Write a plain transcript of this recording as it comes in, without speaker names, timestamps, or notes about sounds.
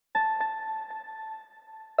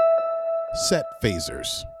Set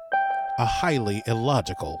Phasers, a highly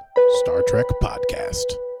illogical Star Trek podcast.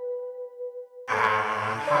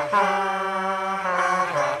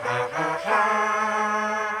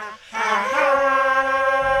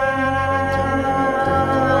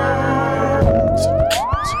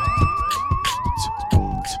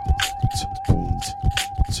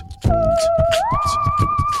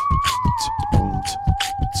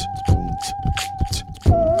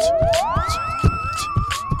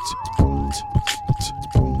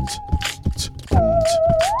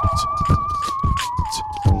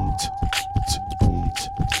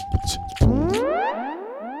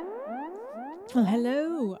 Well,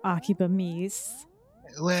 hello, Akiba Mies.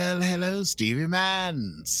 Well, hello, Stevie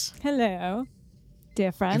Mans. Hello,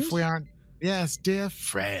 dear friend. If we aren't, yes, dear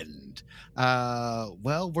friend.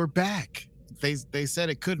 Well, we're back. They said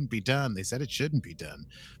it couldn't be done. They said it shouldn't be done.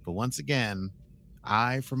 But once again,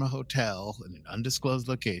 I from a hotel in an undisclosed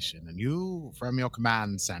location, and you from your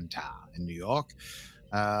command center in New York,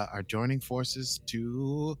 are joining forces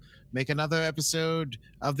to make another episode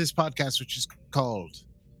of this podcast, which is called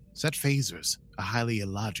Set Phasers, a highly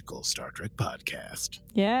illogical Star Trek podcast.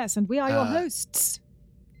 Yes, and we are your hosts.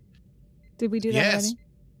 Did we do that Yes.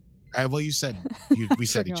 already? Well, you said we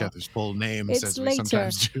said each other's full names It's as we later.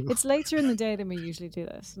 sometimes do. It's later in the day than we usually do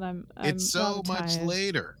this, and I'm It's so rather much tired.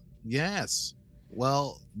 later. Yes.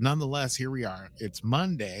 Well, nonetheless, here we are. It's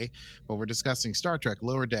Monday, but we're discussing Star Trek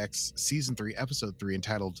Lower Decks Season 3, Episode 3,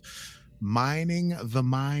 entitled Mining the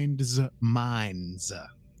Mind's Minds.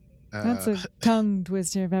 That's a tongue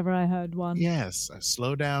twister if ever I heard one. Yes.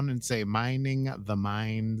 Slow down and say Mining the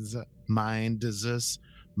Minds, Minds.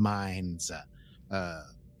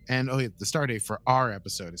 And the start date for our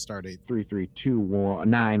episode is start date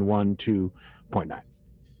 3321912.9.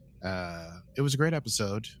 It was a great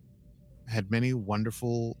episode. Had many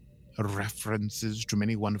wonderful references to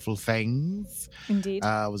many wonderful things. Indeed.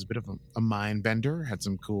 It was a bit of a mind bender. Had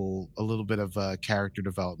some a little bit of character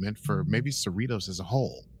development for maybe Cerritos as a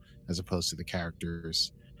whole, as opposed to the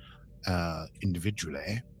characters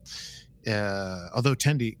individually. Although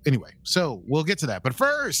Tendi, anyway. So we'll get to that. But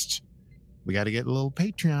first, we got to get a little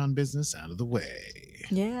Patreon business out of the way.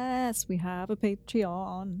 Yes, we have a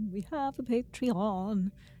Patreon. We have a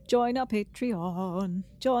Patreon. Join our Patreon.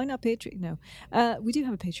 Join our Patreon. No, we do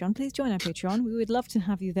have a Patreon. Please join our Patreon. We would love to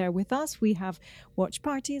have you there with us. We have watch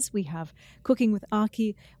parties. We have cooking with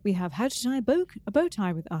Aki. We have how to tie a bow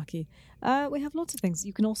tie with Aki. We have lots of things.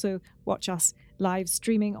 You can also watch us live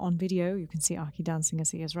streaming on video. You can see Aki dancing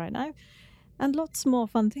as he is right now. And lots more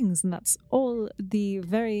fun things. And that's all the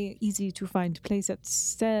very easy to find place at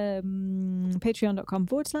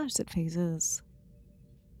patreon.com/setphasers.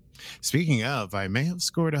 Speaking of, I may have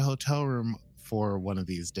scored a hotel room for one of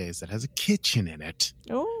these days that has a kitchen in it.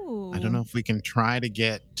 Oh. I don't know if we can try to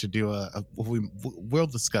get to do we'll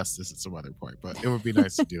discuss this at some other point, but it would be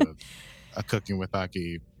nice to do a cooking with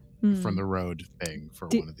Aki from the road thing for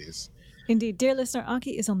one of these. Indeed. Dear listener,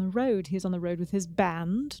 Aki is on the road. He's on the road with his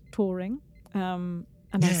band touring. And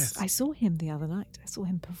Yes. I saw him the other night. I saw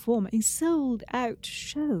him perform a sold-out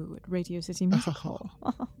show at Radio City Music Hall.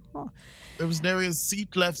 There was no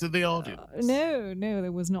seat left in the audience. No,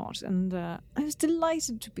 there was not. And I was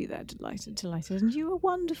delighted to be there. Delighted. And you were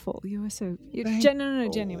wonderful. You were so...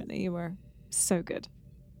 Genuinely, you were so good.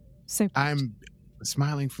 So good. I'm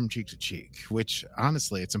smiling from cheek to cheek, which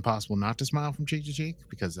honestly, it's impossible not to smile from cheek to cheek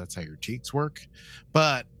because that's how your cheeks work.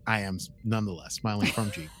 But I am nonetheless smiling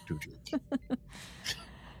from cheek to cheek.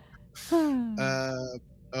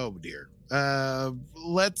 Oh dear.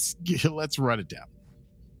 Let's run it down.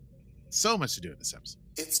 So much to do in this episode.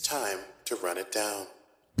 It's time to run it down.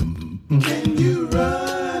 Can you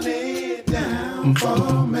run it down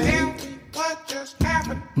for me? Tell me what just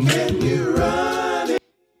happened. Can you run it?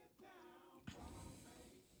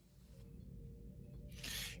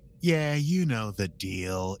 Yeah, you know the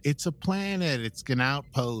deal. It's a planet. It's an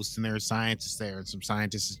outpost, and there are scientists there, and some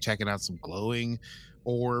scientists are checking out some glowing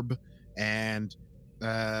orb. And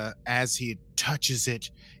as he touches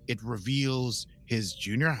it, it reveals his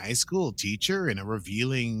junior high school teacher in a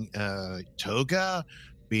revealing toga,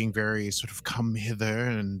 being very sort of come hither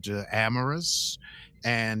and amorous,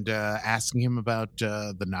 and asking him about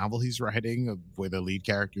the novel he's writing, where the lead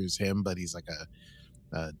character is him, but he's like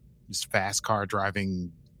a fast car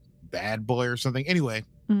driving bad boy or something. Anyway,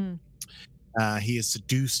 he is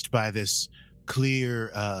seduced by this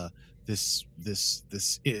clear this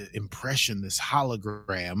impression, this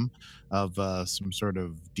hologram of some sort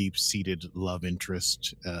of deep-seated love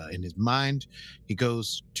interest in his mind. He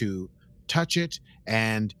goes to touch it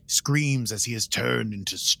and screams as he is turned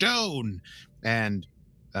into stone. And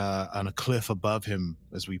on a cliff above him.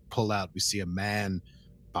 As we pull out, we see a man,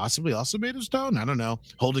 possibly also made of stone, I don't know,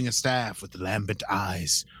 holding a staff with lambent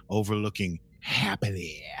eyes, overlooking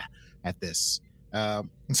happily at this. And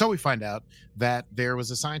so we find out that there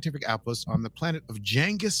was a scientific outpost on the planet of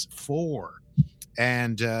Genghis 4.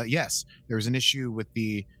 And yes, there was an issue with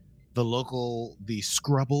the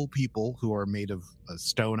Scrubble people, who are made of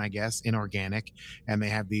stone, I guess, inorganic, and they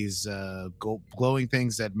have these glowing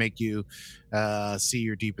things that make you see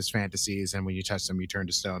your deepest fantasies, and when you touch them, you turn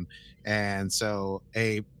to stone. And so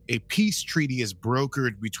a peace treaty is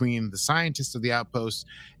brokered between the scientists of the outpost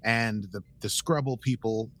and the Scrubble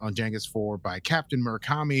people on Genghis 4 by Captain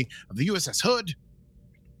Murakami of the USS Hood.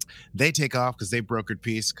 They take off because they brokered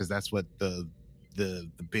peace, because that's what the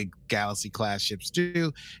big Galaxy class ships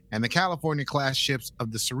do, and the California class ships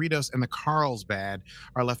of the Cerritos and the Carlsbad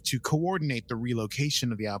are left to coordinate the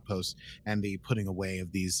relocation of the outpost and the putting away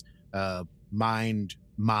of these mined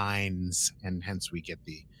mines, and hence we get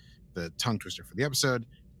the tongue twister for the episode.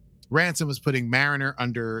 Ransom was putting Mariner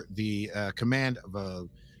under the command of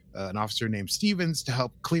an officer named Stevens to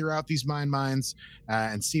help clear out these mines,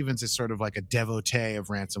 and Stevens is sort of like a devotee of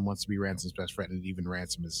Ransom, wants to be Ransom's best friend, and even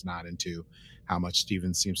Ransom is not into how much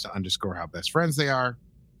Stevens seems to underscore how best friends they are.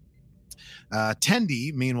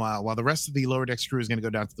 Tendi, meanwhile, while the rest of the lower decks crew is going to go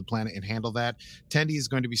down to the planet and handle that, Tendi is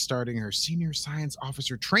going to be starting her senior science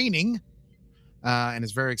officer training, and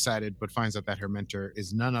is very excited, but finds out that her mentor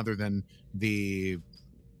is none other than the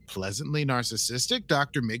pleasantly narcissistic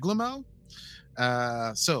Dr. Miglimo.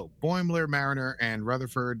 So Boimler, Mariner, and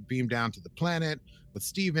Rutherford beam down to the planet with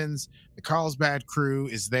Stevens. The Carlsbad crew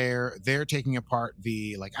is there. They're taking apart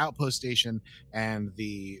the outpost station, and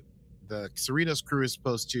the Cerritos crew is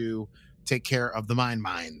supposed to take care of the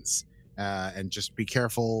mines, and just be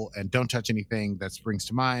careful and don't touch anything that springs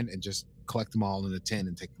to mind, and just collect them all in a tin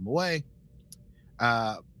and take them away.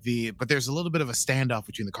 But there's a little bit of a standoff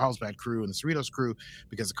between the Carlsbad crew and the Cerritos crew,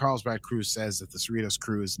 because the Carlsbad crew says that the Cerritos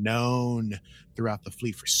crew is known throughout the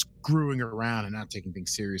fleet for screwing around and not taking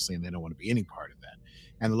things seriously, and they don't want to be any part of that.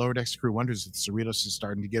 And the lower decks crew wonders if the Cerritos is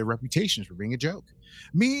starting to get a reputation for being a joke.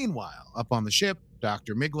 Meanwhile, up on the ship,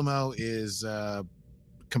 Dr. Miglimo is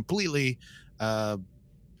completely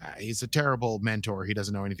he's a terrible mentor. He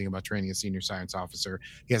doesn't know anything about training a senior science officer.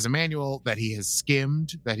 He has a manual that he has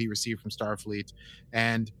skimmed, that he received from Starfleet,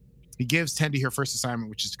 and he gives Tendi her first assignment,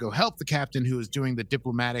 which is to go help the captain, who is doing the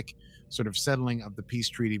diplomatic sort of settling of the peace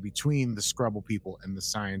treaty between the Scrubble people and the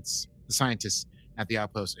scientists at the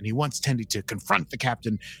outpost. And he wants Tendi to confront the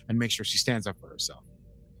captain and make sure she stands up for herself.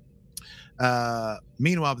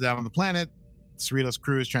 Meanwhile, down on the planet, Cerritos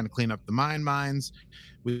crew is trying to clean up the mines.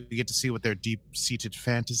 We get to see what their deep-seated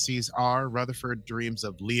fantasies are. Rutherford dreams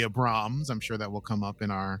of Leah Brahms. I'm sure that will come up in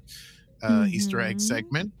our Easter egg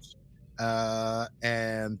segment.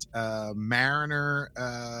 And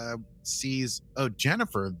Mariner sees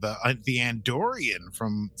Jennifer, the Andorian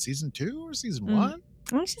from season 2 or season 1.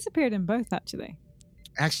 Well, she's appeared in both, actually.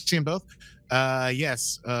 Actually, in both.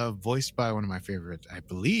 Yes, voiced by one of my favorite, I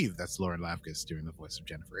believe that's Lauren Lapkus doing the voice of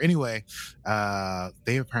Jennifer. Anyway,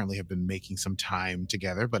 they apparently have been making some time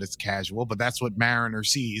together, but it's casual. But that's what Mariner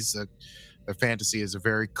sees. The fantasy is a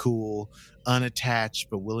very cool, unattached,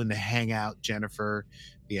 but willing to hang out Jennifer,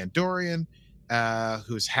 the Andorian,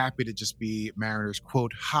 who's happy to just be Mariner's,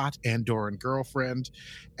 quote, hot Andorian girlfriend.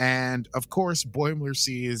 And, of course, Boimler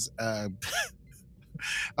sees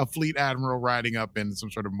a fleet admiral riding up in some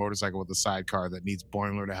sort of motorcycle with a sidecar that needs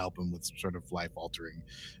Boimler to help him with some sort of life-altering,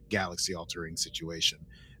 galaxy-altering situation.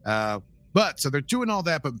 So they're doing all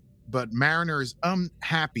that, but Mariner is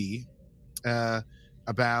unhappy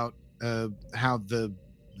about how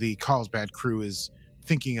the Carlsbad crew is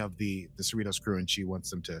thinking of the Cerritos crew, and she wants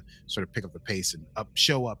them to sort of pick up the pace and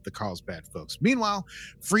show up the Carlsbad folks. Meanwhile,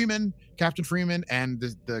 Captain Freeman, and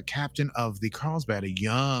the captain of the Carlsbad, a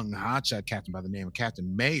young hotshot captain by the name of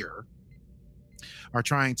Captain Mayer, are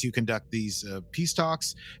trying to conduct these peace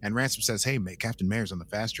talks. And Ransom says, hey, Captain Mayer's on the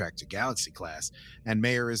fast track to Galaxy class. And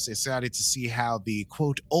Mayer is excited to see how the,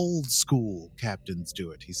 quote, old school captains do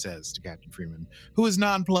it, he says to Captain Freeman, who is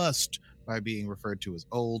nonplussed by being referred to as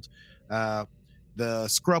old. The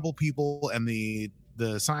Scrubble people and the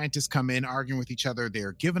scientists come in arguing with each other.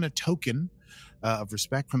 They're given a token of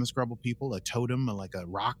respect from the Scrubble people, a totem, like a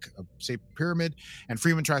rock, a shaped pyramid. And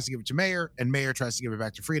Freeman tries to give it to Mayer, and Mayer tries to give it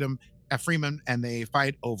back to Freeman, and they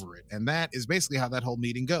fight over it. And that is basically how that whole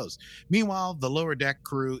meeting goes. Meanwhile, the lower deck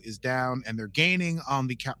crew is down, and they're gaining on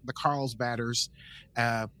the Carlsbadders.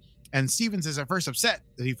 And Stevens is at first upset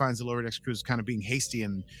that he finds the lower decks crew is kind of being hasty,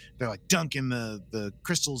 and they're like dunking the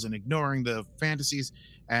crystals and ignoring the fantasies.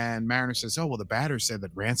 And Mariner says, oh, well, the batters said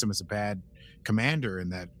that Ransom is a bad commander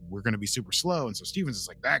and that we're going to be super slow. And so Stevens is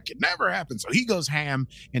like, that could never happen. So he goes ham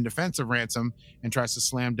in defense of Ransom and tries to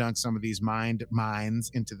slam dunk some of these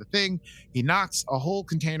mines into the thing. He knocks a whole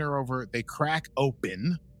container over. They crack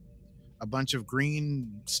open. A bunch of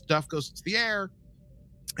green stuff goes into the air.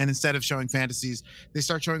 And instead of showing fantasies, they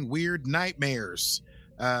start showing weird nightmares.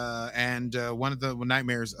 And one of the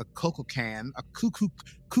nightmares, a cuckoo clan.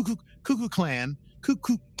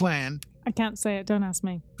 I can't say it. Don't ask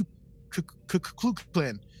me. Cuckoo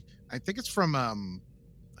clan. I think it's from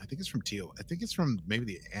Teal. I think it's from maybe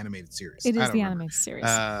the animated series. It is the animated series.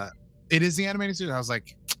 It is the animated series. I was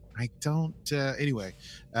like, I don't. Anyway,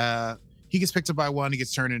 he gets picked up by one. He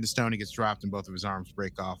gets turned into stone. He gets dropped, and both of his arms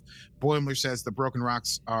break off. Boimler says the broken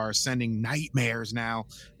rocks are sending nightmares now,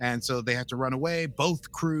 and so they have to run away.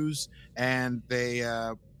 Both crews, and they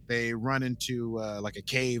run into like a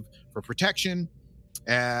cave for protection.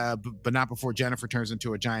 But not before Jennifer turns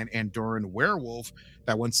into a giant Andorran werewolf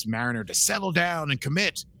that wants Mariner to settle down and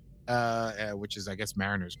commit, which is, I guess,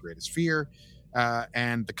 Mariner's greatest fear.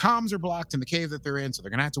 And the comms are blocked in the cave that they're in, so they're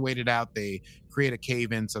gonna have to wait it out. They create a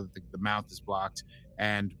cave in so that the mouth is blocked.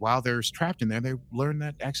 And while they're trapped in there, they learn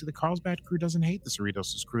that actually the Carlsbad crew doesn't hate the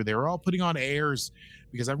Cerritos' crew. They were all putting on airs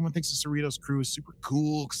because everyone thinks the Cerritos crew is super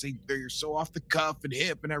cool because they're so off the cuff and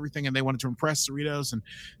hip and everything, and they wanted to impress Cerritos. And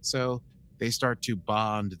so they start to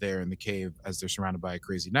bond there in the cave as they're surrounded by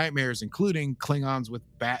crazy nightmares, including Klingons with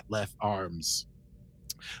bat-left arms.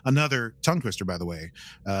 Another tongue twister, by the way.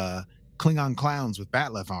 Klingon clowns with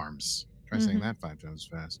bat-left arms. Try saying that 5 times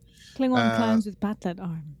fast. Klingon clowns with bat-left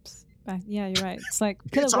arms. Yeah, you're right. It's like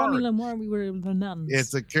Romulus more we were the nuns.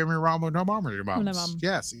 It's a Kimi Romulus.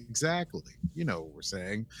 Yes, exactly. You know what we're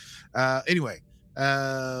saying. Anyway,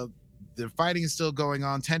 the fighting is still going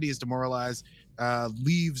on. Tendi is demoralized.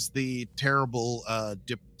 Leaves the terrible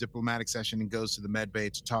diplomatic session and goes to the med bay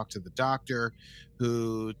to talk to the doctor,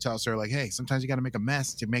 who tells her, like, hey, sometimes you got to make a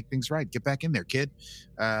mess to make things right. Get back in there, kid.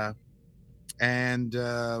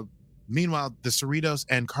 Meanwhile, the Cerritos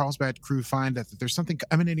and Carlsbad crew find that there's something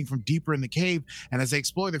emanating from deeper in the cave. And as they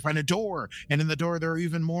explore, they find a door. And in the door, there are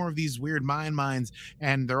even more of these weird mines.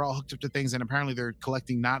 And they're all hooked up to things. And apparently they're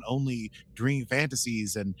collecting not only dream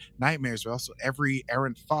fantasies and nightmares, but also every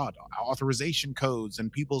errant thought, authorization codes,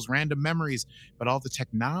 and people's random memories. But all the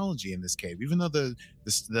technology in this cave, even though the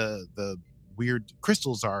weird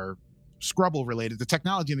crystals are Scrubble related, the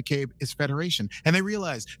technology in the cave is Federation. And they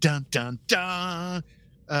realize, dun, dun, dun,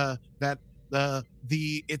 that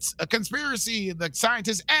it's a conspiracy. The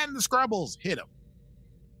scientists and the Scrubbles hit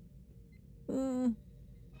them.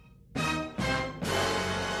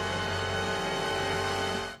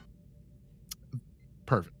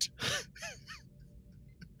 Perfect.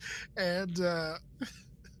 And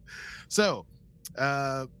so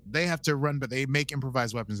they have to run, but they make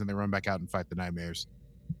improvised weapons and they run back out and fight the nightmares.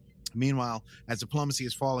 Meanwhile, as diplomacy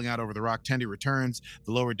is falling out over the rock, Tendi returns.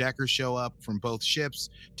 The lower deckers show up from both ships.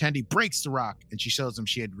 Tendi breaks the rock, and she shows them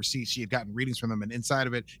she had gotten readings from them, and inside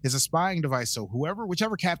of it is a spying device. So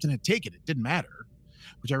whichever captain had taken it, didn't matter.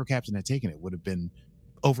 Whichever captain had taken it would have been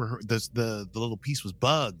over the little piece was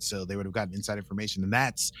bugged, so they would have gotten inside information. And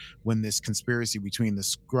that's when this conspiracy between the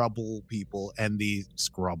Scrubble people and the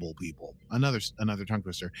Scrubble people, another tongue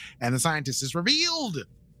twister, and the scientists is revealed.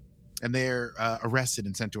 And they're arrested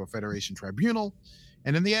and sent to a Federation tribunal.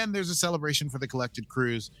 And in the end, there's a celebration for the collected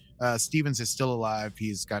crews. Stevens is still alive.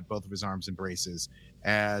 He's got both of his arms in braces.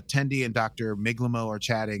 Tendi and Dr. Miglimo are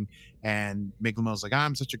chatting. And Miglimo's like,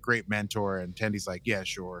 I'm such a great mentor. And Tendi's like, yeah,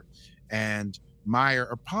 sure. And Meyer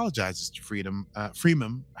apologizes to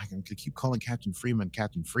Freeman. I can keep calling Captain Freeman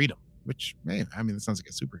Captain Freedom, which, man, I mean, that sounds like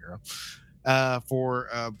a superhero.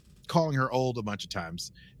 For calling her old a bunch of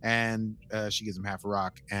times, and she gives him half a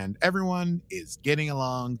rock, and everyone is getting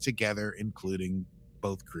along together, including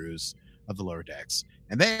both crews of the lower decks.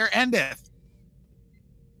 And there endeth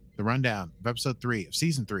the rundown of episode 3 of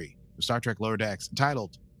season 3 of Star Trek Lower Decks,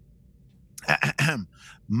 entitled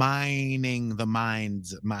Mining the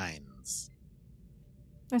Mind's Mines.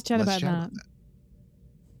 Let's chat about that.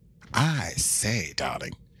 I say,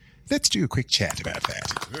 darling, let's do a quick chat about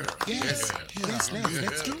that. Yes, let's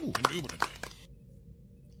do.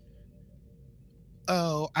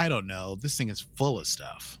 Oh, I don't know. This thing is full of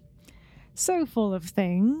stuff. So full of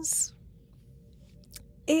things.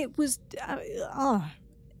 It was an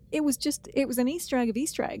Easter egg of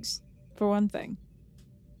Easter eggs, for one thing.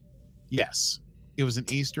 Yes. It was an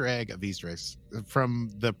Easter egg of Easter eggs, from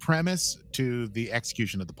the premise to the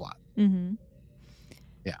execution of the plot. Mm-hmm.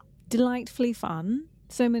 Yeah. Delightfully fun.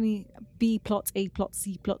 So many B plots, A plots,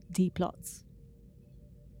 C plots, D plots.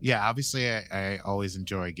 Yeah, obviously I always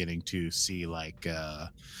enjoy getting to see, like,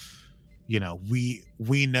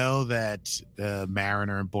 we know that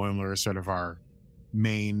Mariner and Boimler are sort of our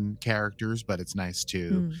main characters, but it's nice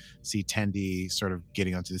to see Tendi sort of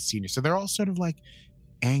getting onto the senior. So they're all sort of like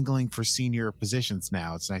angling for senior positions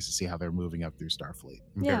now. It's nice to see how they're moving up through Starfleet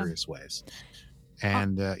in various ways.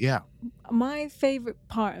 And my favorite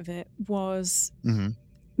part of it was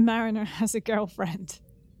Mariner has a girlfriend.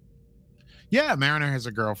 Yeah, Mariner has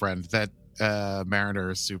a girlfriend that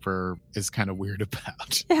Mariner is kind of weird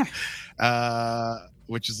about. Yeah.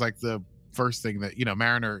 Which is like the first thing that,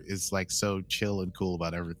 Mariner is like so chill and cool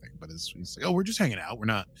about everything, but he's like, oh, we're just hanging out. We're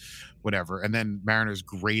not whatever. And then Mariner's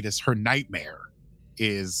her nightmare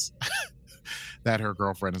is that her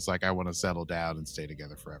girlfriend is like, I want to settle down and stay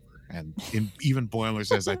together forever. And even Boimler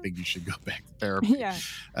says, I think you should go back to therapy.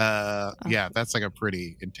 Yeah. That's like a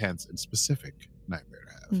pretty intense and specific nightmare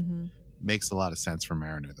to have. Makes a lot of sense for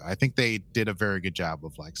Mariner, though. I think they did a very good job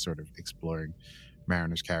of like sort of exploring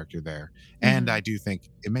Mariner's character there. And I do think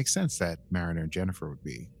it makes sense that Mariner and Jennifer would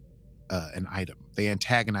be an item. They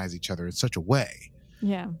antagonize each other in such a way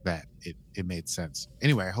that it made sense.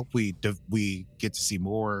 Anyway, I hope we get to see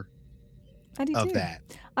more of that.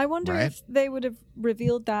 I wonder if they would have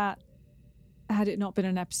revealed that had it not been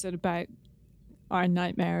an episode about our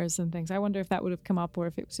nightmares and things. I wonder if that would have come up, or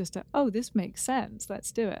if it was just this makes sense,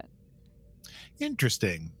 let's do it.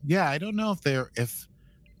 Interesting. Yeah, I don't know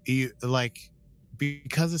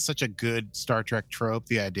because it's such a good Star Trek trope,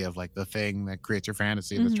 the idea of like the thing that creates your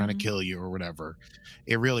fantasy that's trying to kill you or whatever,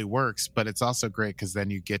 it really works. But it's also great because then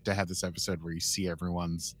you get to have this episode where you see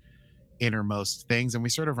everyone's innermost things, and we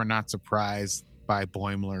sort of are not surprised by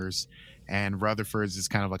Boimler's, and Rutherford's is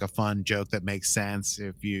kind of like a fun joke that makes sense.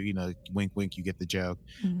 If you wink wink, you get the joke.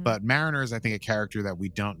 But Mariner is, I think, a character that we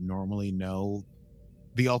don't normally know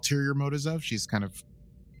the ulterior motives of. She's kind of,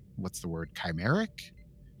 what's the word, chimeric,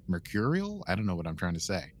 mercurial, I don't know what I'm trying to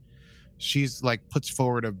say. She's like puts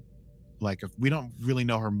forward we don't really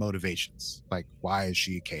know her motivations. Like, why is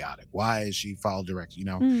she chaotic? Why is she follow direct?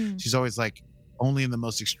 She's always like, only in the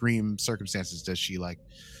most extreme circumstances does she like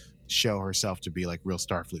show herself to be like real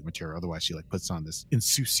Starfleet material. Otherwise she like puts on this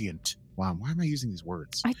insouciant, wow, why am I using these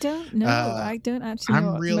words? I don't know. I don't actually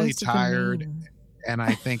know. I'm really tired, and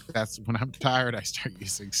I think that's when I'm tired, I start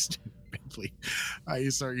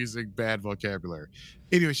using bad vocabulary.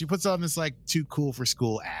 Anyway, she puts on this like too cool for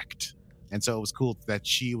school act, and so it was cool that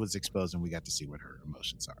she was exposed and we got to see what her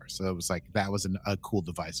emotions are. So it was like that was a cool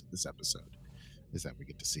device of this episode, is that we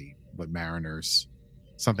get to see what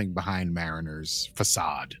something behind Mariner's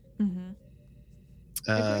facade.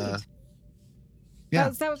 That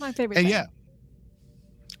was my favorite thing. Yeah,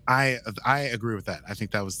 I agree with that. I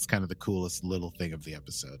think that was kind of the coolest little thing of the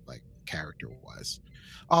episode, like character wise.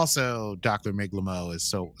 Also, Dr. Miglamo is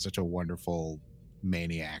such a wonderful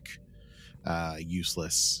maniac,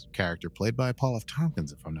 useless character played by Paul F.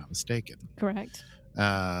 Tompkins, if I'm not mistaken. Correct.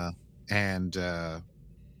 And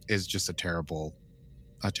is just a terrible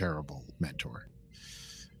mentor.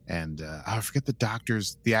 And I forget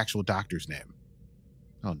the actual doctor's name.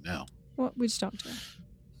 Oh no. Which doctor?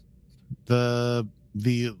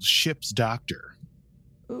 The ship's doctor.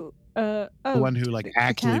 The one who like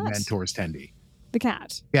actually mentors Tendi. The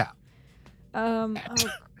cat. Yeah. Oh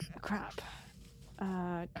crap.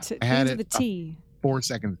 I had it the T. 4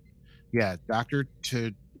 seconds. Yeah, Dr.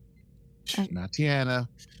 Not Tiana.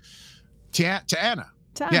 T'Ana.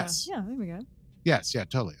 Yes. Yeah, there we go. Yes, yeah,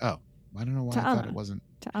 totally. Oh, I don't know why I thought it wasn't.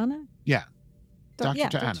 T'Ana? Yeah. Dr. T'Ana.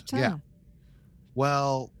 Dr. T'Ana. Yeah.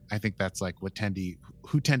 Well, I think that's like who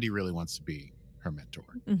Tendi really wants to be her mentor.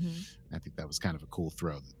 I think that was kind of a cool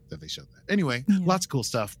throw that they showed that. Anyway, lots of cool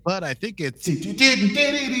stuff, but I think it's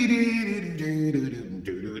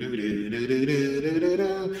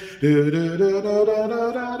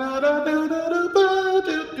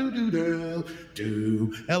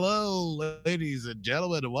hello, ladies and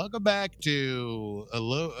gentlemen, and welcome back to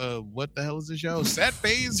what the hell is the show? Set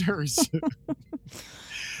Phasers.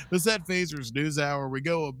 The Set Phasers News Hour. We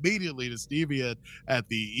go immediately to Stevie at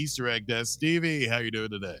the Easter egg desk. Stevie, how you doing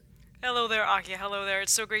today? Hello there, Aki. Hello there.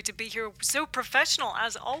 It's so great to be here. So professional,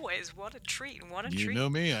 as always. What a treat. What a treat. You know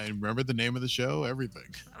me. I remember the name of the show,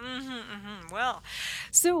 everything. Well,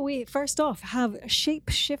 so we first off have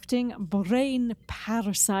shape-shifting brain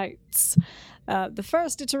parasites. The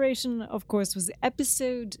first iteration, of course, was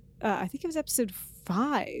episode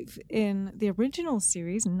 5 in the original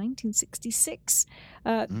series in 1966,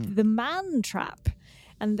 The Man Trap.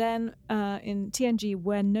 And then in TNG,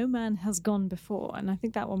 Where No Man Has Gone Before. And I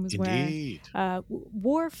think that one was Indeed. Where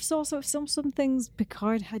Worf saw some things.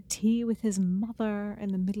 Picard had tea with his mother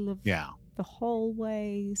in the middle of the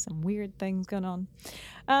hallway. Some weird things going on.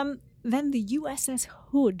 Then the USS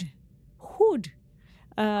Hood. Hood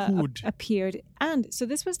Hood. appeared. And so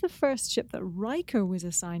this was the first ship that Riker was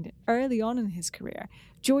assigned early on in his career.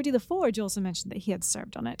 Geordie LaForge also mentioned that he had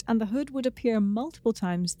served on it, and the Hood would appear multiple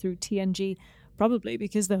times through TNG, probably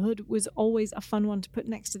because the Hood was always a fun one to put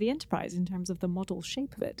next to the Enterprise in terms of the model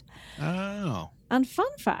shape of it. Oh. And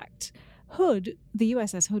fun fact, Hood, the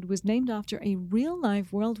USS Hood, was named after a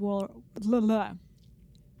real-life World War La, la,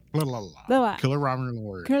 la. Killer Robert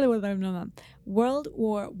Lord. World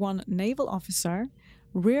War I naval officer,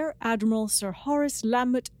 Rear Admiral Sir Horace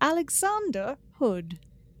Lambert Alexander Hood.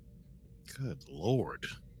 Good Lord.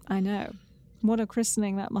 I know. What a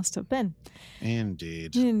christening that must have been.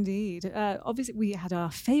 Indeed. Indeed. Obviously, we had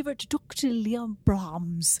our favourite Dr. Leon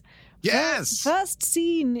Brahms. Yes! First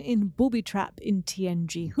seen in Booby Trap in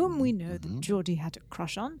TNG, whom we know that Geordie had a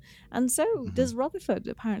crush on. And so does Rutherford,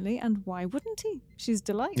 apparently. And why wouldn't he? She's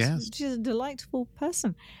delightful. Yes. She's a delightful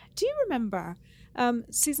person. Do you remember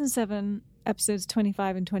Season 7, Episodes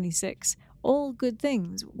 25 and 26, All Good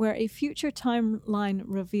Things, where a future timeline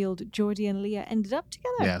revealed Geordie and Leah ended up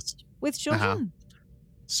together? Yes. With children.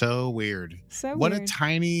 So weird. So what weird. a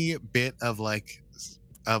tiny bit of like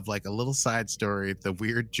a little side story, the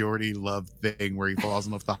weird Geordie love thing where he falls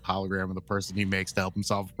in love with the hologram of the person he makes to help him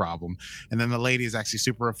solve a problem. And then the lady is actually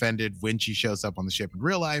super offended when she shows up on the ship in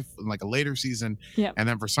real life in like a later season. Yep. And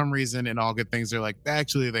then for some reason in All Good Things, they're like,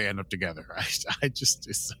 actually they end up together. I just,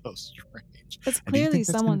 it's so strange. It's And do you clearly think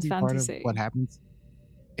that's gonna someone's be part of fantasy. what happens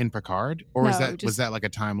in Picard? Or is No, was just- that like a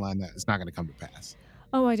timeline that is not going to come to pass?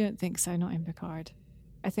 Oh, I don't think so. Not in Picard.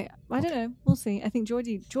 I don't know. We'll see. I think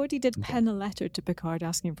Geordie did pen a letter to Picard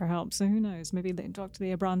asking for help. So who knows? Maybe Dr.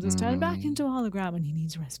 Leah Brahms was turned back into a hologram and he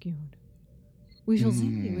needs rescued. We shall see.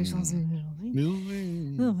 We shall see. We shall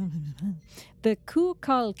see. The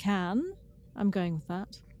Kukal Khan, I'm going with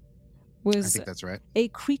that, I was think that's right. a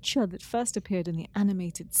creature that first appeared in the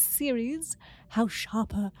animated series, How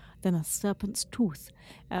Sharper Than a Serpent's Tooth,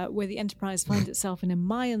 where the Enterprise finds itself in a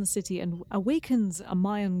Mayan city and awakens a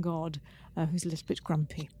Mayan god who's a little bit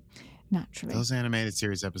grumpy, naturally. Those animated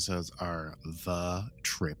series episodes are the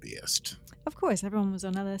trippiest. Of course, everyone was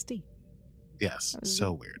on LSD. Yes,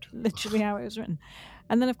 so weird. Literally how it was written.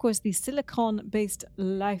 And then, of course, the silicon-based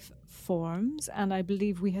life forms, and I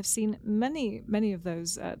believe we have seen many, many of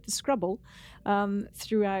those, the Scrubble,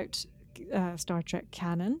 throughout Star Trek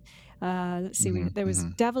canon. Let's see, there was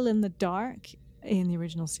Devil in the Dark in the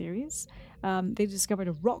original series. They discovered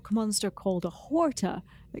a rock monster called a Horta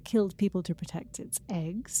that killed people to protect its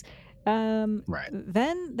eggs. Right.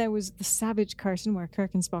 Then there was the Savage Curtain, where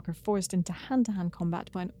Kirk and Spock are forced into hand-to-hand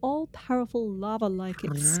combat by an all-powerful lava-like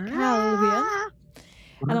Excalibur.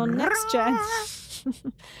 And on Next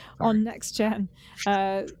Gen,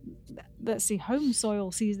 let's see, Home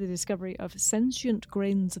Soil sees the discovery of sentient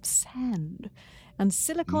grains of sand. And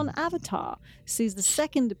Silicon Avatar sees the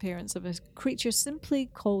second appearance of a creature simply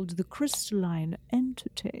called the Crystalline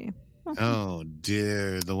Entity. Oh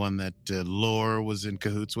dear, the one that Lore was in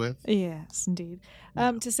cahoots with? Yes, indeed.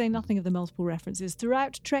 To say nothing of the multiple references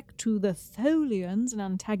throughout Trek to the Tholians, an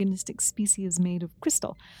antagonistic species made of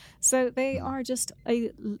crystal. So they are just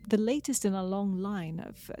the latest in a long line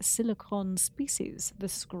of silicon species, the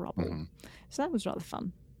Scrubble. So that was rather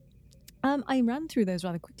fun. I ran through those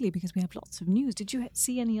rather quickly because we have lots of news. Did you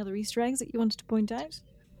see any other Easter eggs that you wanted to point out?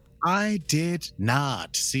 I did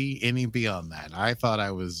not see any beyond that. I thought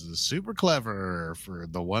I was super clever for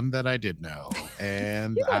the one that I did know,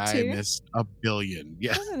 and You got I two. missed a billion.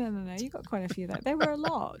 Yeah. No. You got quite a few there. There were a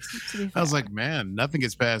lot, to be fair. I was like, man, nothing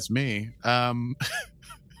gets past me. You're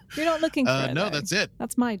not looking for it, no, though. that's it.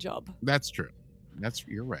 That's my job. That's true.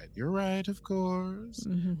 You're right. You're right, of course.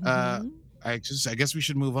 Mhm. I guess we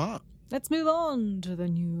should move on. Let's move on to the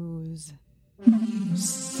news.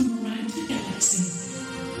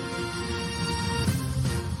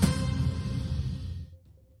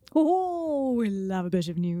 Oh, we love a bit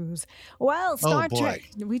of news. Well, Star boy. Trek,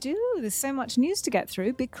 we do. There's so much news to get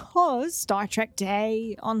through because Star Trek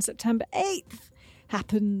Day on September 8th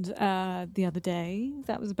happened the other day.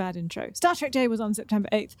 That was a bad intro. Star Trek Day was on September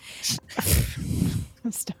 8th.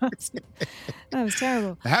 That was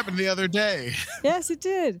terrible. It happened the other day. Yes, it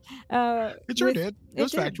did. It sure did. It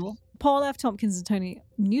was did. factual. Paul F. Tompkins and Tony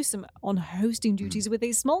Newsom on hosting duties with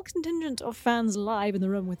a small contingent of fans live in the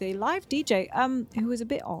room with a live DJ, who was a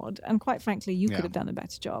bit odd, and quite frankly, you could have done a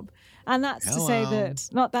better job. And that's to say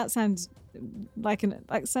that sounds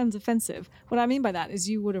sounds offensive. What I mean by that is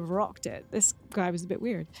you would have rocked it. This guy was a bit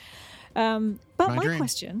weird. But my dream.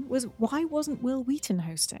 question was, why wasn't Will Wheaton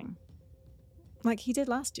hosting? like he did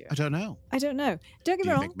last year? I don't know. I don't know. Don't get Do me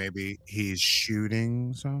you wrong. think maybe he's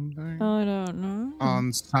shooting something I don't know.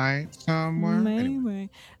 on site somewhere? Anyway,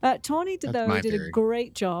 Maybe. Tawny That's though my did a theory.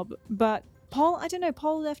 great job, but Paul, I don't know.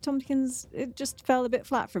 Paul F. Tompkins, it just fell a bit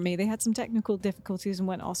flat for me. They had some technical difficulties and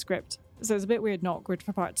went off script, so it was a bit weird and awkward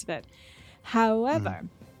for parts of it. However,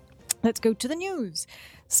 let's go to the news.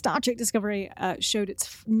 Star Trek Discovery showed its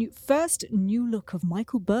first new look of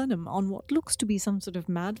Michael Burnham on what looks to be some sort of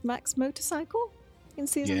Mad Max motorcycle in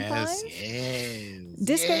season 5. Yes.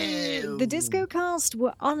 The Disco cast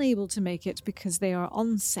were unable to make it because they are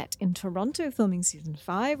on set in Toronto filming season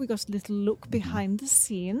 5. We got a little look behind the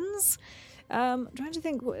scenes. I'm trying to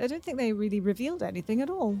think. I don't think they really revealed anything at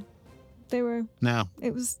all. They were. No,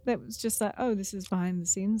 It was just like, oh, this is behind the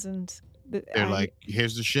scenes, and they're like,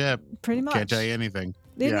 here's the ship. pretty much. Can't tell you anything.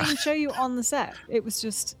 They didn't Yeah. even show you on the set. It was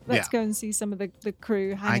just let's go and see some of the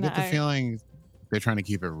crew I hanging get the out. feeling they're trying to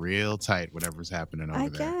keep it real tight, whatever's happening over I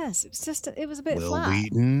there. guess it was a bit Will flat.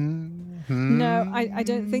 Wheaton? No, I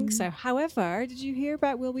don't think so. However, did you hear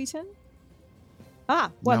about Will Wheaton?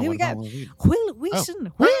 Well, No, here we what about go. Will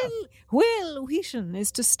Wheaton? Will Wheaton. Will Wheaton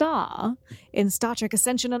is to star in Star Trek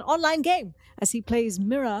Ascension, an online game, as he plays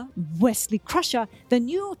Mira Wesley Crusher, the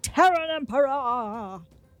new Terran Emperor.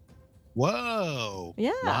 Whoa.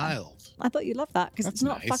 Yeah. Wild. I thought you'd love that because it's That's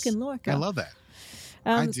not nice. fucking Lorca. I love that.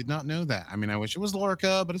 I Um, did not know that. I mean, I wish it was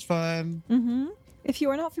Lorca, but it's fine. mhm. If you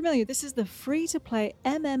are not familiar, this is the free-to-play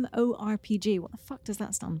MMORPG. What the fuck does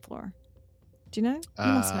that stand for? Do you know? You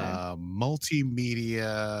must know.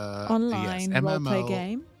 Multimedia. Online yes, role-play MMO,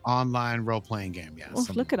 game. Online role-playing game, yes. Oh,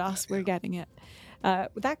 something look at like us. that, We're yeah. getting it.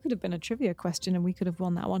 That could have been a trivia question and we could have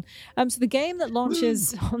won that one. So the game that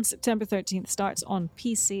launches on September 13th starts on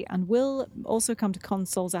PC and will also come to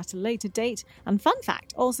consoles at a later date. And fun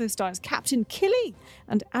fact, also stars Captain Killy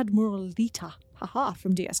and Admiral Lita. Haha,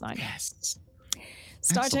 from DS9. Yes.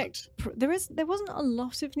 Star Trek. Excellent. There wasn't a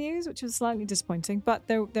lot of news, which was slightly disappointing, but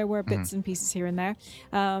there were bits and pieces here and there.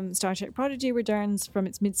 Star Trek Prodigy returns from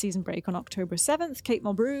its mid-season break on October 7th. Kate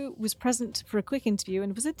Mulgrew was present for a quick interview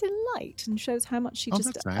and was a delight and shows how much she Oh,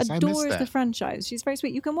 just that's nice. I missed adores the that. franchise. She's very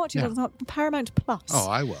sweet. You can watch it Yeah. on Paramount Plus. Oh,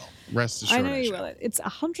 I will. Rest assured. I know you shall. will. It's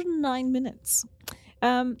 109 minutes.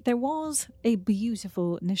 There was a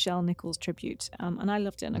beautiful Nichelle Nichols tribute, and I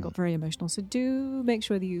loved it, and I got very emotional. So do make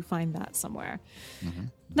sure that you find that somewhere.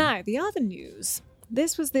 Now, the other news.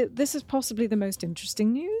 This is possibly the most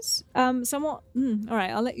interesting news. Somewhat. All right,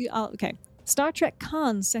 I'll let you. Okay. Star Trek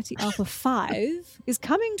Khan SETI Alpha 5 is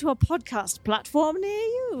coming to a podcast platform near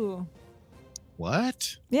you.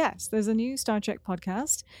 What? Yes, there's a new Star Trek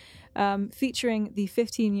podcast featuring the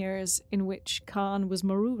 15 years in which Khan was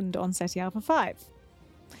marooned on SETI Alpha 5.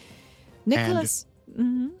 Nicholas,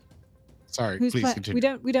 Sorry, who's please pla-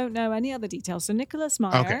 continue. we don't know any other details. So Nicholas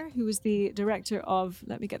Meyer, who was the director of,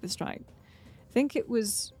 let me get this right, I think it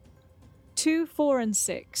was 2, 4, and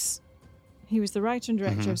 6. He was the writer and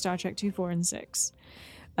director of Star Trek 2, 4, and 6.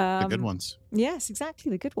 The good ones. Yes,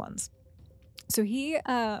 exactly, the good ones. So he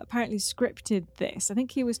apparently scripted this. I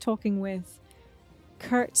think he was talking with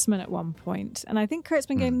Kurtzman at one point, and I think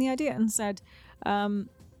Kurtzman gave him the idea and said,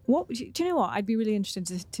 "What do you know? What I'd be really interested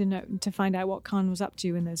to find out what Khan was up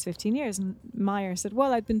to in those 15 years." And Meyer said,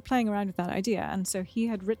 "Well, I'd been playing around with that idea," and so he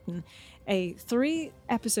had written a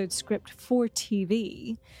 3-episode script for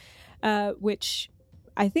TV, which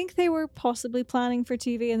I think they were possibly planning for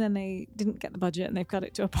TV, and then they didn't get the budget, and they've got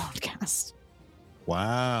it to a podcast.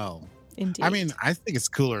 Wow. Indeed. I mean, I think it's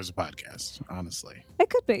cooler as a podcast, honestly. It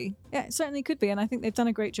could be. Yeah, it certainly could be. And I think they've done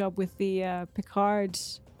a great job with the Picard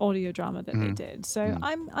audio drama that they did. So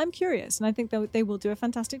I'm curious, and I think they will do a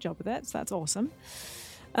fantastic job with it. So that's awesome.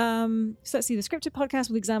 So let's see. The scripted podcast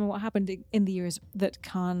will examine what happened in the years that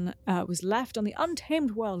Khan was left on the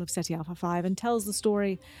untamed world of SETI Alpha 5 and tells the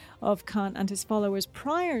story of Khan and his followers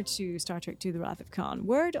prior to Star Trek II: The Wrath of Khan.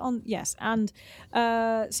 Word on, yes. And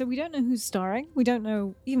so we don't know who's starring. We don't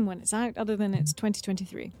know even when it's out, other than it's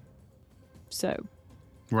 2023. So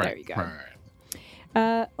there you go.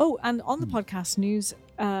 Right. And on the podcast news,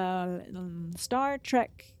 Star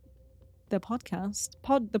Trek, the podcast,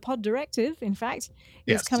 the Pod Directive, in fact, is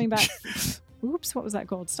Yes. coming back. Oops, what was that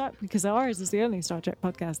called? Because ours is the only Star Trek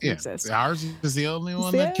podcast that Yeah, exists. ours is the only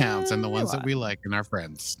one the that counts, and the only ones that one. we like and our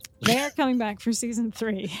friends. They are coming back for season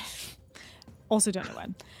 3. Also don't know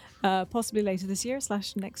when. Possibly later this year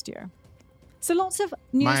 / next year. So lots of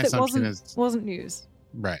news My that assumption wasn't news.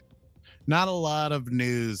 Right. Not a lot of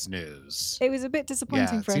news. It was a bit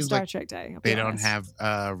disappointing it for a seems Star like Trek day. I'll They be don't honest.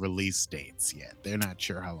 have release dates yet. They're not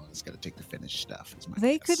sure how long it's going to take to finish stuff. Is my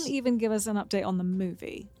They guess. couldn't even give us an update on the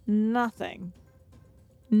movie. Nothing.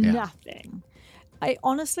 Yeah. Nothing. I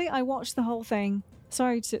honestly, I watched the whole thing.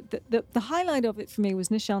 Sorry, the highlight of it for me was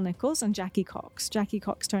Nichelle Nichols and Jackie Cox. Jackie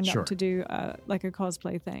Cox turned Sure. up to do like a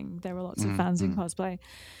cosplay thing. There were lots of Mhm, fans in mhm.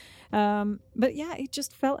 cosplay. But yeah, it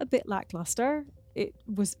just felt a bit lackluster. It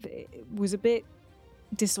was a bit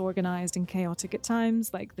disorganized and chaotic at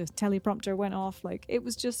times. Like the teleprompter went off. Like it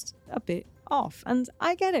was just a bit off. And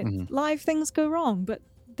I get it. Mhm. Live things go wrong, but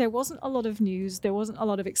there wasn't a lot of news. There wasn't a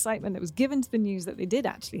lot of excitement that was given to the news that they did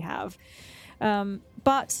actually have.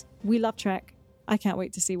 But we love Trek. I can't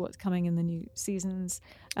wait to see what's coming in the new seasons.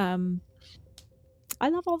 I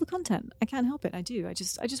love all the content. I can't help it. I do. I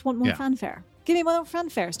just want more Yeah. fanfare. Give me more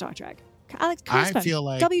fanfare, Star Trek. Alex I Kurtzman, feel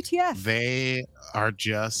like WTF. they are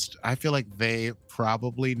just. I feel like they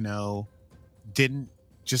probably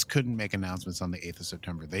couldn't make announcements on the 8th of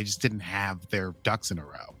September. They just didn't have their ducks in a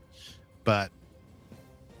row. But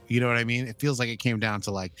you know what I mean? It feels like it came down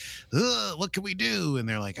to like, what can we do? And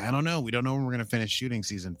they're like, I don't know. We don't know when we're going to finish shooting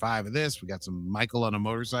season 5 of this. We got some Michael on a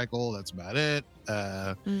motorcycle. That's about it.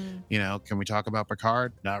 You know, can we talk about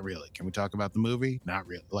Picard? Not really. Can we talk about the movie? Not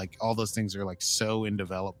really. Like all those things are like so in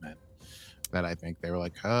development that I think they were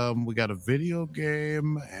like, we got a video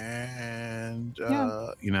game and,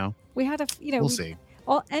 you know, We had we'll see.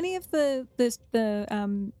 Any of the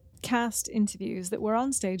cast interviews that were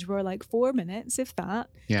on stage were like 4 minutes, if that.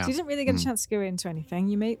 Yeah. So you didn't really get a Mhm. chance to go into anything.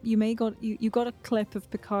 You got a clip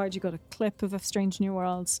of Picard. You got a clip of A Strange New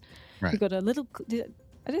Worlds. Right. You got a little.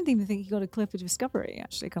 I don't even think you got a clip of Discovery.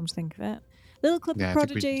 Actually, come to think of it, little clip Yeah, of I think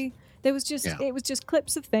we- Prodigy. There was just Yeah. it was just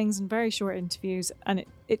clips of things and very short interviews, and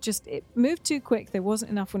it moved too quick. There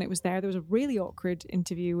wasn't enough when it was there. There was a really awkward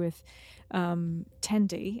interview with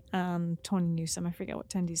Tendi and Tawny Newsome. I forget what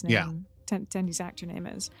Tendi's name. Yeah. Tendi's actor name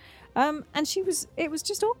is. And it was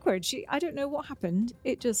just awkward. I don't know what happened.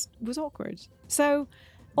 It just was awkward. So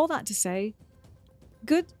all that to say,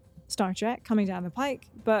 good Star Trek coming down the pike,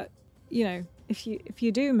 but you know, if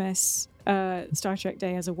you do miss Star Trek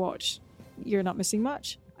Day as a watch, you're not missing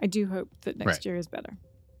much. I do hope that next Right. year is better.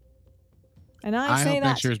 And I say hope that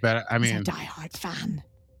next year's better. I as mean, a diehard fan.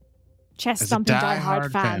 Chest As a thumping diehard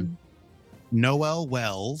diehard fan. fan. Noel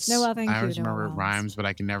Wells. Noel, thank I you, always Noel remember it Wells. rhymes, but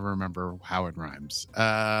I can never remember how it rhymes.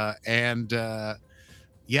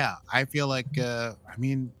 Yeah, I feel like, I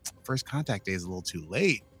mean, First Contact Day is a little too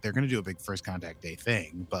late. They're going to do a big First Contact Day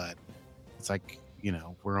thing, but it's like, you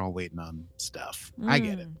know, we're all waiting on stuff. I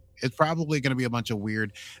get it. It's probably going to be a bunch of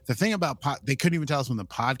weird. The thing about they couldn't even tell us when the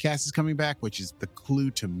podcast is coming back, which is the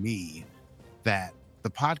clue to me that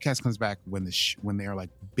the podcast comes back when when they are like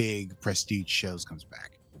big prestige shows comes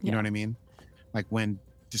back. You Yeah. know what I mean? Like when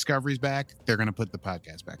Discovery's back, they're going to put the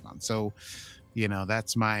podcast back on. So, you know,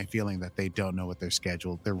 that's my feeling that they don't know what their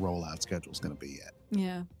rollout schedule is going to be yet.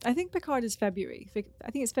 Yeah. I think Picard is February.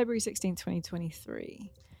 I think it's February 16th,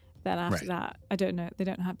 2023. Then after Right. that, I don't know. They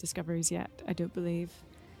don't have Discoveries yet, I don't believe.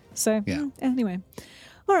 So, Yeah. Anyway.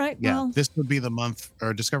 All right. Yeah, Well, this would be the month,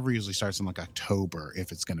 or Discovery usually starts in like October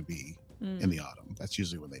if it's going to be in the autumn. That's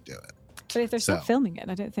usually when they do it. but if they're still so- filming it,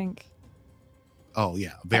 I don't think. Oh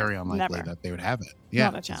yeah, very unlikely never. that they would have it. Yeah,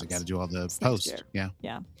 Not a 'cause chance. they got to do all the It's next post. year. Yeah.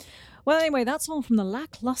 Yeah. Well, anyway, that's all from the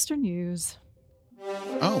lackluster news.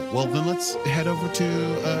 Oh well, then let's head over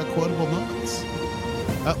to quotable moments.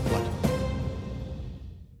 Oh what?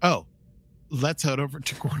 Oh, let's head over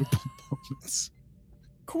to quotable moments.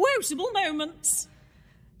 Quotable moments.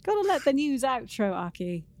 Gotta let the news outro,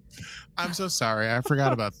 Aki. I'm so sorry, I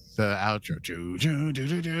forgot about the outro. Choo, choo, choo,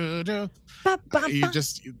 choo, choo, choo. Ba, ba, You ba.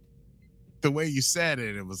 just the way you said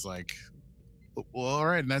it, it was like, well, all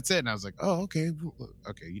right, and that's it. And I was like, oh, okay,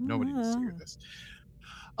 okay. Nobody needs to hear this.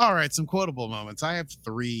 All right, some quotable moments. I have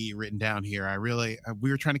 3 written down here. We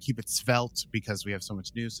were trying to keep it svelte because we have so much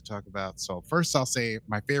news to talk about. So first, I'll say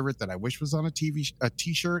my favorite that I wish was on a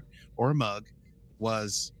T-shirt or a mug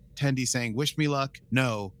was Tendi saying, "Wish me luck,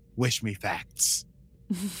 no, wish me facts."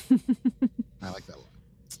 I like that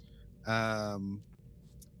one.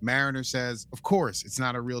 Mariner says, "Of course, it's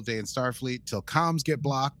not a real day in Starfleet till comms get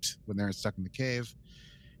blocked when they're stuck in the cave."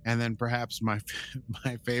 And then perhaps my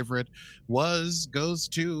favorite goes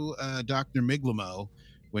to Dr. Miglamo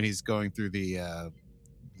when he's going through the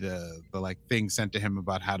like thing sent to him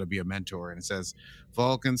about how to be a mentor, and it says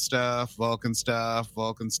Vulcan stuff, Vulcan stuff,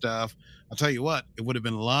 Vulcan stuff. I'll tell you what, it would have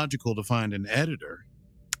been logical to find an editor.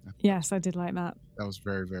 Yes, I did like that. That was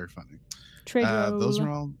very, very funny. Trade roll. Those are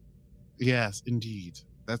all, yes, indeed.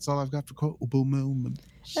 That's all I've got for quotable moments.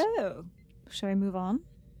 Oh, shall we move on?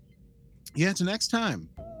 Yeah, to next time.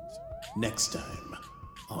 Next time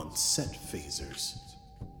on Set Phasers.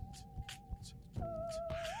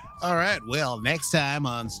 All right. Well, next time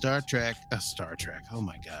on Star Trek. Oh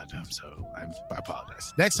my God. I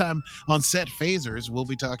apologize. Next time on Set Phasers, we'll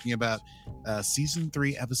be talking about season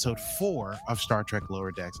 3, episode 4 of Star Trek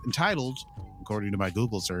Lower Decks, entitled, according to my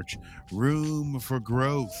Google search, Room for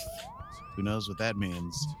Growth. Who knows what that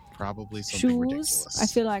means? Probably something ridiculous. I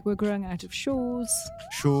feel like we're growing out of shoes.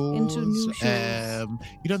 Shoes. Into new shoes.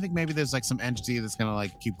 You don't think maybe there's like some entity that's gonna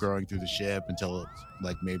like keep growing through the ship until it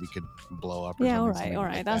like maybe could blow up? Or Yeah, something all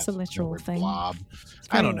right. like That's that. a literal Weird thing. Blob. It's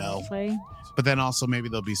I very don't know. lovely. But then also maybe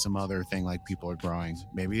there'll be some other thing like people are growing.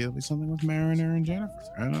 Maybe it'll be something with Mariner and Jennifer.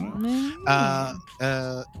 I don't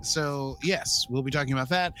know. So yes, we'll be talking about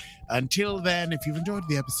that. Until then, if you've enjoyed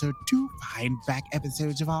the episode, do find back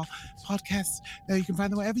episodes of our podcasts. You can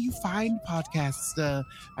find them wherever you find podcasts.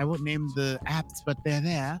 I won't name the apps, but they're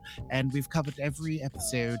there. And we've covered every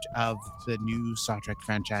episode of the new Star Trek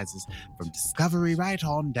franchises from Discovery right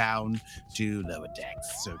on down to Lower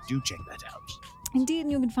Decks. So do check that out. Indeed,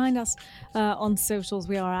 and you can find us on socials.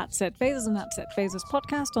 We are at Set Phasers and at Set Phasers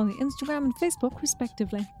Podcast on the Instagram and Facebook,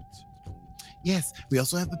 respectively. Yes, we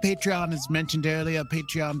also have a Patreon, as mentioned earlier,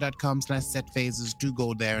 patreon.com/setphasers. Do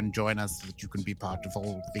go there and join us so that you can be part of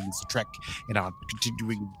all things Trek in our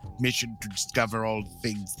continuing mission to discover all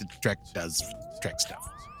things that Trek does, Trek stuff.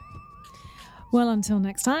 Well, until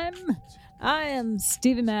next time, I am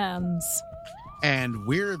Stevie Mans. And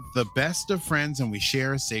we're the best of friends and we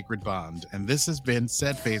share a sacred bond. And this has been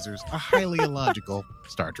Set Phasers, a highly illogical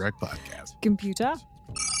Star Trek podcast. Computer.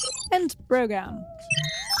 End program.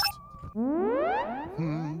 Why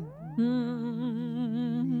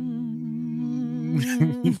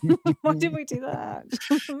did we do that?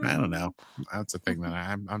 I don't know. That's a thing that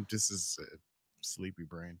I'm just as sleepy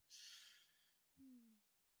brain.